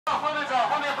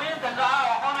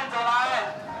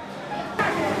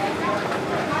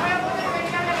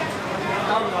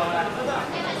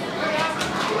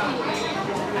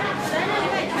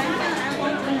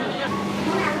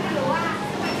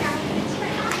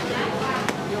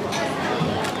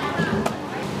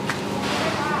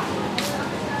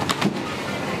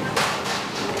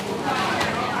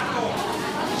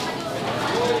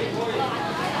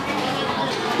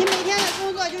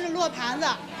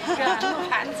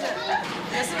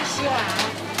洗碗。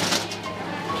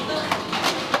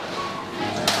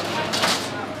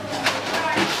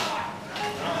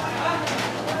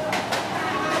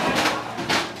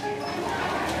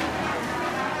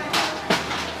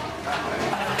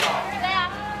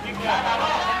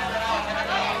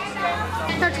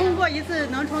他充过一次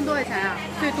能充多少钱呀？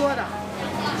最多的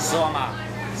10万吧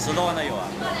，10多万的有啊。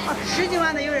哦，10几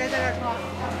万的有人在这儿充，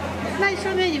那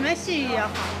说明你们信誉也好，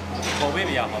口碑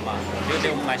比较好嘛，就对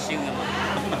我们蛮信任嘛。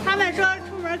他们说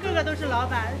出门个个都是老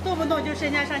板，动不动就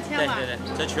身家上千万。对，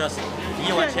这确实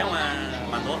1万1000万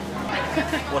蛮多，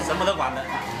我什么都管的。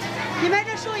你们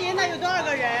这收银的有多少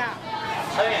个人呀？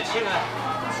才有7个。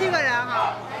7个人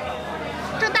哈。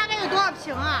这大概有多少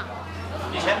平啊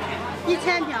1000平。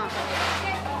1000平。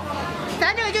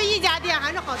咱这个就一家店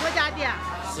还是好多家店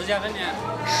？10家分店。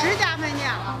10家分店。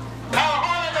好，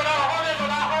后面走了，后面走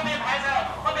了，后面排车，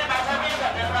后面买车边等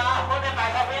着啊，后面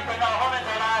买车边等着，后面走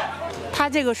来。他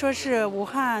这个说是武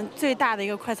汉最大的一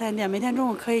个快餐店，每天中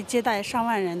午可以接待上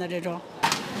万人的这种。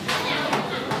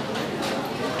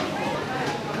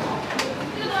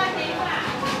这个多少钱一碗？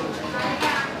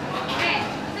哎，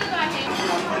这个多少钱？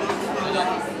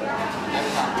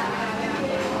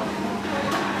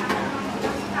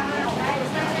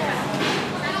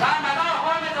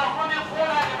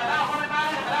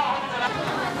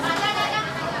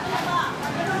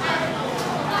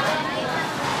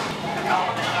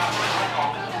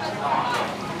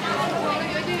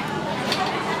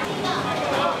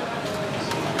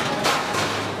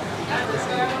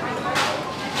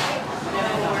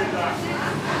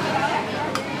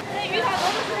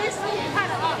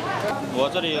我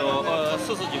这里有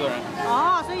40几个人。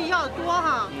哦，所以要多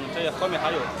哈。这后面还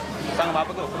有3个8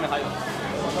不够，后面还有。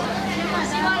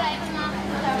西瓜来一份吗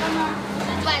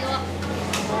？500多。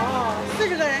哦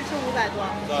，40个人吃500多。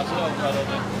是吧？是的，500多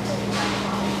对。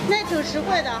那挺实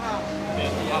惠的哈。对，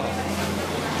很好。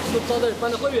是招的办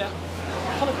的会员，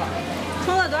充的卡。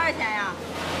充了多少钱呀？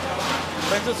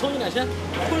每次充2000。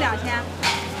充2000。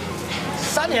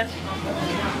3年。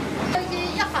东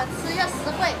西又好吃又实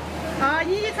惠。啊，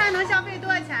你一餐能消费多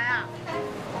少钱呀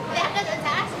2个人才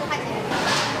20多块钱。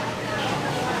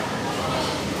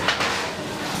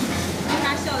没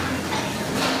啥效率。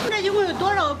这一共有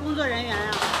多少个工作人员呀？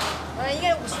应该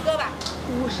有50个吧。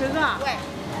50个。对。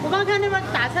我刚看那边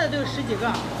打菜的都有10几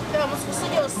个。对，我们厨师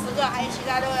就有10个，还有其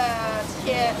他的这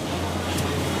些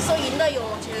收银的有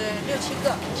就6、7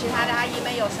个，其他的阿姨们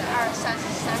有30。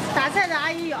打菜的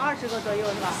阿姨有20个左右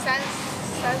是吧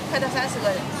快到30个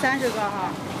人。？30个哈。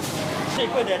最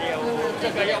贵的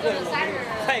这个要问我们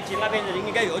会计那边的人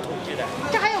应该有统计的。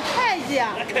这还有会计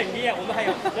啊？那肯定啊，我们还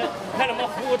有看他们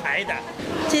服务台的。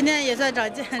今天也算长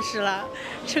见识了，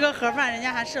吃个盒饭人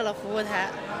家还设了服务台。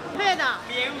免费的。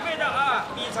免费的啊，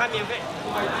一餐免费。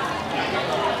应该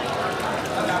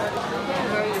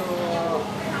有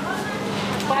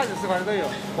80、10块都有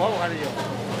，85块的有。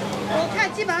我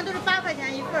看基本上都是8块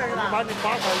钱一份是吧？8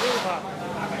块6块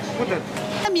不等。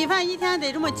那米饭一天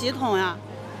得这么几桶呀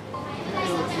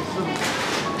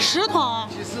？10桶。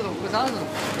几十桶，30桶。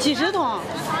几十桶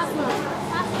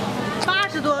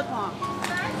？80多桶。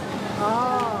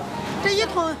哦，这一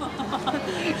桶10桶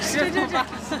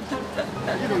80。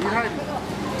一桶1袋米。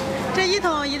这一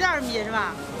桶1袋米是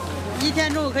吧？一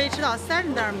天中午可以吃到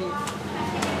30袋米。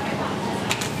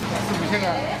4、5千个。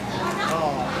哦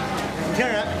，5000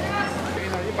人。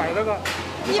100多个。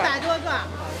100多个。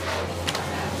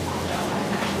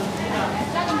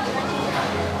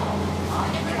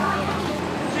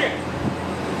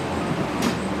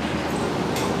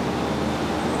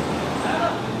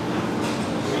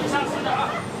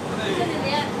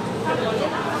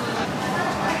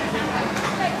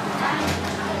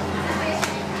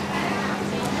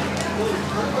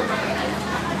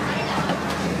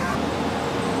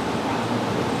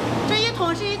这一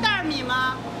桶是1袋米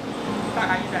吗？大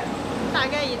概1袋。大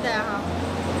概1袋哈。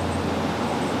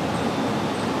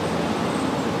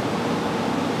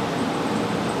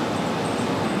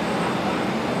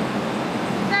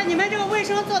但你们这个卫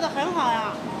生做得很好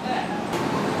呀。对。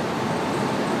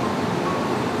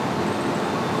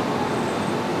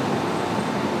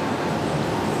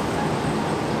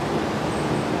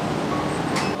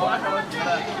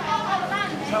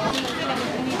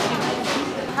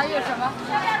还有什么？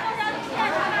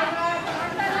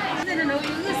这个鲈鱼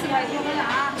20块钱啊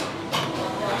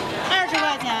，20块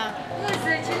钱。20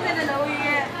清蒸的鲈鱼。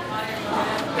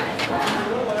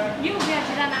你不要去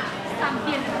那上边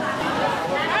的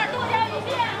多条鱼片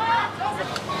啊。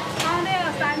汤的要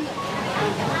3个，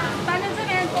反正这边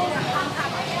都是汤汤。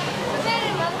这是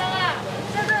什么汤啊？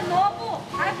这是萝卜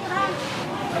排骨汤。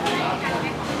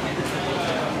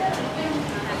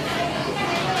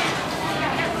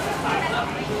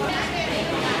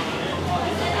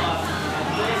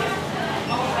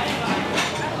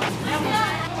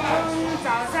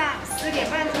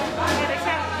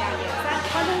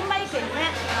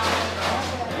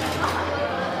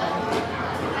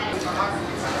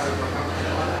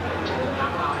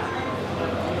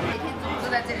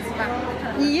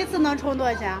次能充多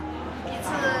少钱？一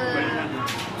次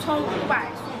充500，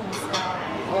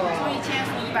充1000，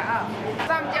充120。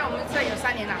在我们家，我们这有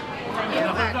3年了，也有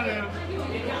看。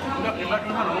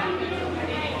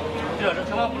这是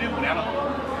情况不离5年了。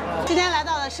今天来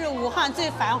到的是武汉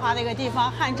最繁华的一个地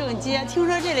方汉正街。听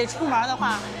说这里出门的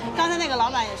话，刚才那个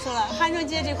老板也说了，汉正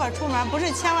街这块出门不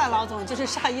是千万老总就是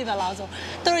上亿的老总，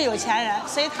都是有钱人，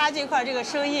所以他这块这个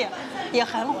生意也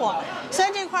很火。虽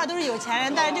然这块都是有钱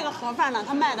人，但是这个盒饭呢，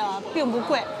它卖的并不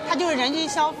贵，它就是人均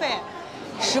消费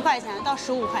10块钱到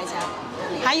15块钱。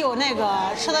还有那个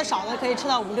吃的少的可以吃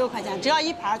到5、6块钱，只要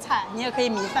一盘菜，你也可以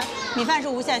米饭是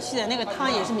无限续的，那个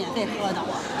汤也是免费喝的。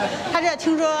他这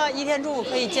听说一天中午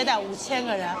可以接待5000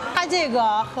个人。他这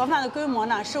个盒饭的规模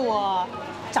呢，是我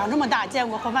长这么大见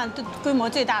过盒饭规模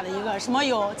最大的一个，什么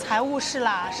有财务室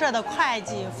啦、设的会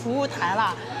计、服务台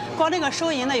啦，光这个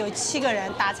收银的有7个人，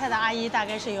打菜的阿姨大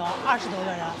概是有20多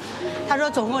个人。他说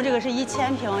总共这个是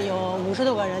1000平，有50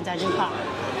多个人在这块。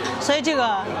所以这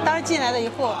个当时进来了以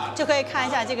后，就可以看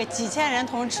一下这个几千人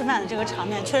同时吃饭的这个场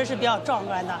面，确实是比较壮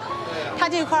观的。他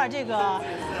这块这个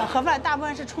盒饭大部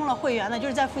分是充了会员的，就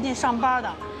是在附近上班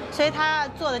的，所以他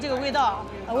做的这个味道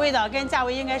跟价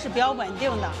位应该是比较稳定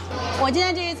的。我今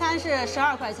天这一餐是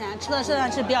12块钱，吃的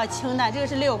算是比较清淡，这个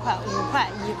是6块、5块、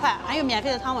1块，还有免费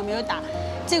的汤我没有打。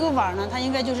这个碗呢，它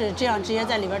应该就是这样直接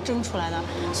在里边蒸出来的，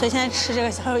所以现在吃这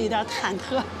个小有点忐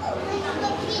忑。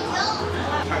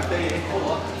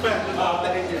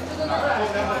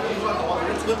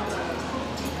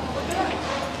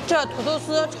这土豆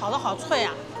丝炒得好脆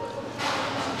呀！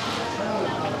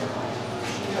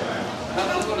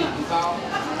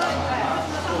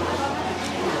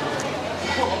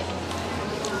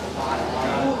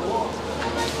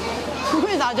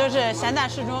味道就是咸淡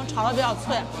适中，炒得比较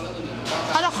脆。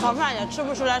它的盒饭也吃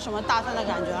不出来什么大餐的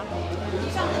感觉，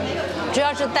主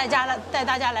要是带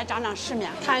大家来长长世面，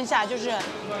看一下就是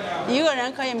一个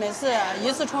人可以每次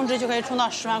一次充值就可以充到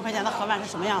10万块钱的盒饭是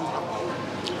什么样子。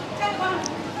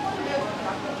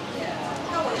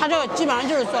它这个基本上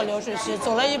就是做流水席，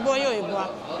走了一波又一波，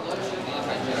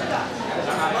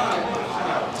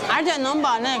而且能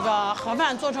把那个盒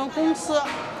饭做成公司、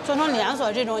做成连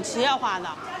锁这种企业化的，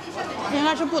应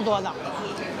该是不多的。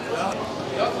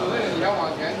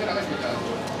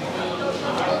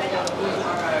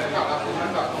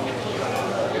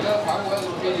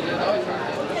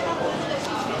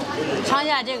尝一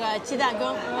下这个鸡蛋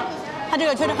羹，它这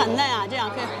个确实很嫩啊，这样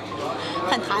可以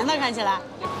很弹的，看起来。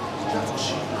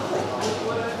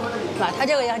哇，它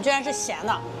这个居然是咸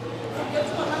的，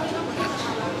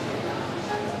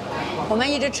我们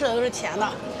一直吃的都是甜的。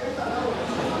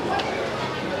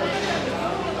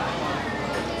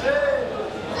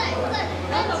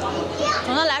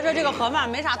总的来说，这个盒饭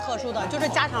没啥特殊的，就是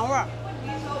家常味儿，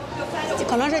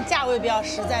可能是价位比较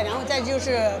实在，然后再就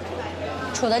是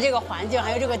处的这个环境，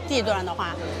还有这个地段的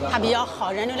话，它比较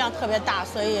好，人流量特别大，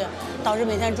所以导致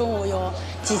每天中午有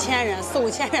几千人、4、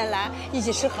5千人来一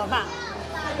起吃盒饭。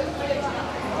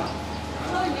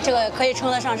这个可以称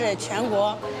得上是全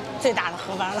国最大的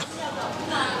盒饭了。